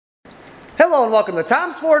Hello and welcome to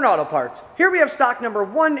Tom's Foreign Auto Parts. Here we have stock number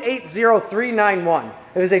 180391.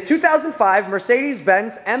 It is a 2005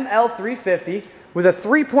 Mercedes-Benz ML350 with a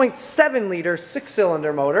 3.7 liter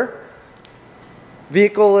 6-cylinder motor.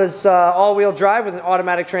 Vehicle is all-wheel drive with an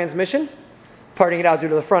automatic transmission. Parting it out due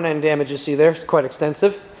to the front end damage you see there. It's quite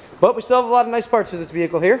extensive. But we still have a lot of nice parts for this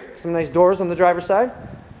vehicle here. Some nice doors on the driver's side.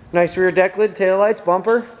 Nice rear deck lid, taillights,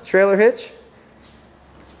 bumper, trailer hitch.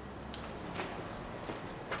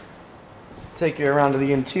 Take you around to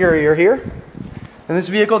the interior here. And this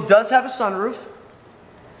vehicle does have a sunroof.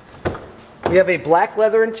 We have a black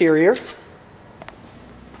leather interior.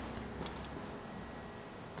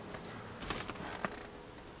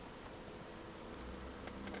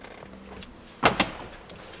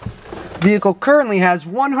 Vehicle currently has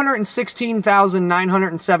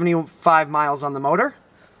 116,975 miles on the motor.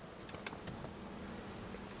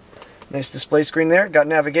 Nice display screen there. Got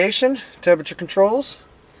navigation, temperature controls,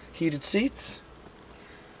 heated seats.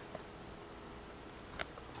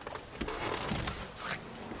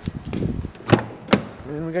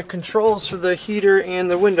 And we got controls for the heater and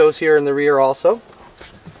the windows here in the rear also.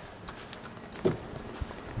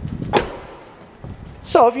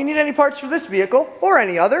 So if you need any parts for this vehicle or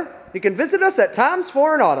any other, you can visit us at Tom's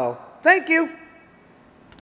Foreign Auto. Thank you.